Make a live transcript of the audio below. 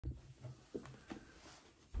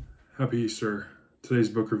Happy Easter. Today's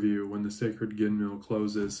book review, When the Sacred Ginmill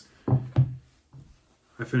Closes.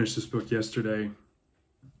 I finished this book yesterday.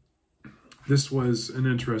 This was an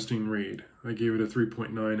interesting read. I gave it a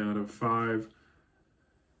 3.9 out of 5.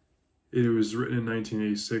 It was written in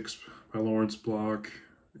 1986 by Lawrence Block.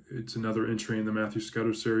 It's another entry in the Matthew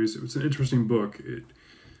Scudder series. It was an interesting book.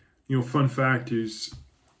 Fun fact is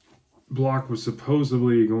Block was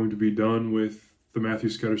supposedly going to be done with the Matthew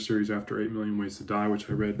Scudder series after 8 Million Ways to Die, which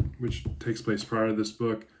I read, which takes place prior to this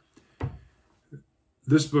book.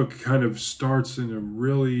 This book kind of starts in a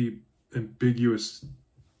really ambiguous,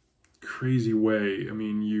 crazy way. I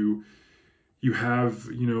mean, you have,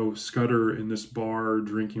 Scudder in this bar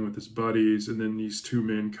drinking with his buddies, and then these two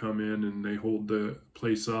men come in and they hold the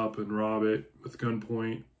place up and rob it with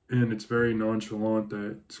gunpoint. And it's very nonchalant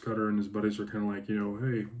that Scudder and his buddies are kind of like,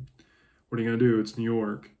 hey, what are you going to do? It's New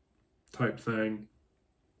York type thing.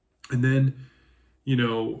 And then,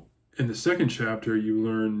 in the second chapter, you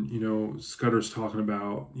learn, Scudder's talking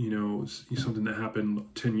about, something that happened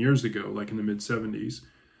 10 years ago, like in the mid-70s.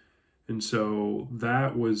 And so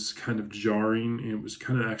that was kind of jarring, and it was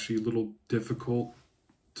kind of actually a little difficult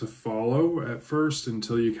to follow at first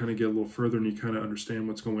until you kind of get a little further and you kind of understand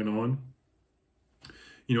what's going on.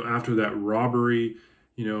 After that robbery,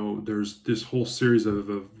 there's this whole series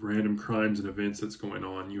of random crimes and events that's going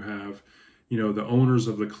on. You have, the owners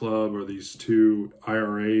of the club are these two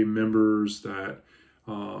IRA members that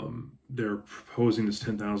they're proposing this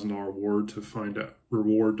 $10,000 reward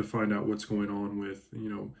to find out what's going on with,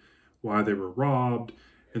 why they were robbed.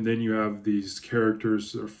 And then you have these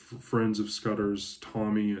characters, friends of Scudder's,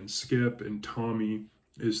 Tommy and Skip, and Tommy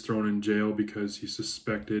is thrown in jail because he's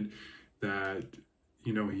suspected that,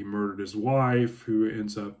 he murdered his wife, who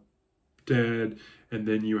ends up dead. And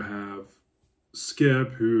then you have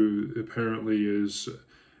Skip, who apparently is,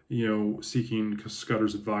 seeking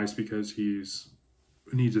Scudder's advice because he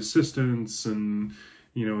needs assistance and,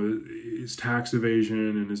 his tax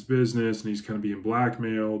evasion and his business, and he's kind of being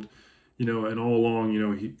blackmailed, and all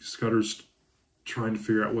along, Scudder's trying to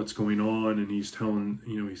figure out what's going on, and he's telling,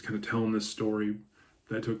 he's kind of telling this story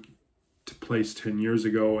that took place 10 years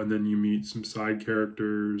ago, and then you meet some side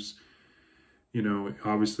characters.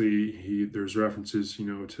 Obviously there's references,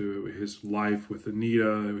 to his life with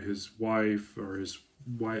Anita, his wife, or his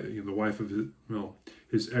wife, the wife of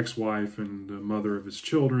his ex-wife and the mother of his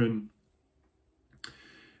children.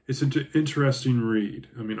 It's an interesting read.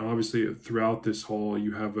 I mean, obviously throughout this haul,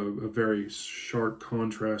 you have a very sharp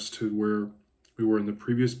contrast to where we were in the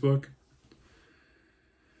previous book.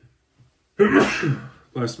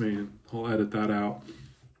 Bless me, I'll edit that out,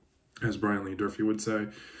 as Brian Lee Durfee would say.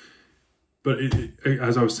 But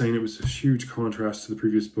as I was saying, it was a huge contrast to the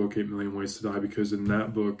previous book, 8 Million Ways to Die, because in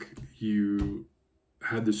that book, you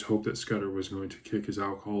had this hope that Scudder was going to kick his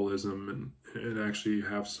alcoholism and actually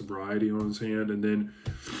have sobriety on his hand. And then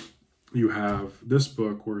you have this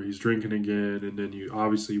book where he's drinking again. And then you,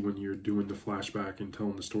 obviously, when you're doing the flashback and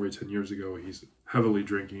telling the story 10 years ago, he's heavily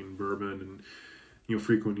drinking bourbon and,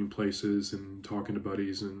 frequenting places and talking to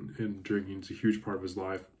buddies and drinking is a huge part of his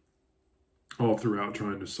life, all throughout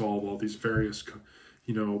trying to solve all these various,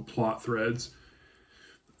 plot threads.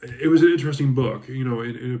 It was an interesting book,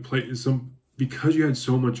 because you had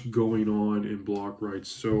so much going on in Block writes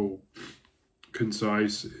so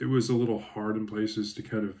concise, it was a little hard in places to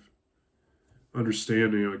kind of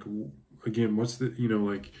understand, again, what's the,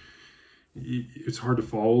 it's hard to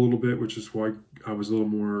follow a little bit, which is why I was a little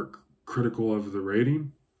more critical of the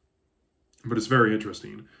rating, but it's very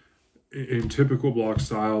interesting. In typical Block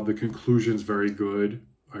style, the conclusion's very good.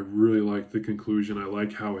 I really like the conclusion. I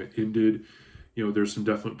like how it ended. There's some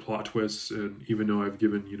definite plot twists, and even though I've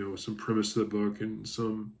given, some premise to the book and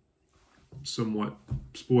some somewhat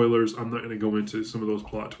spoilers, I'm not going to go into some of those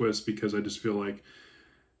plot twists because I just feel like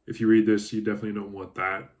if you read this, you definitely don't want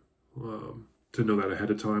that, to know that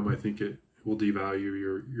ahead of time. I think it will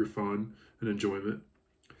devalue your fun and enjoyment.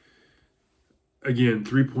 Again,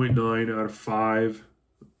 3.9 out of 5.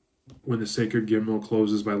 When the Sacred Ginmill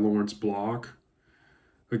Closes by Lawrence Block.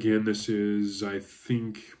 Again, this is, I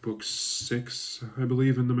think, book 6, I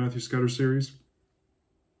believe, in the Matthew Scudder series.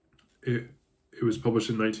 It was published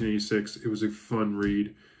in 1986. It was a fun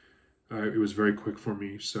read. It was very quick for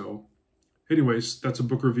me. So, anyways, that's a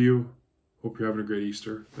book review. Hope you're having a great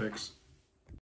Easter. Thanks.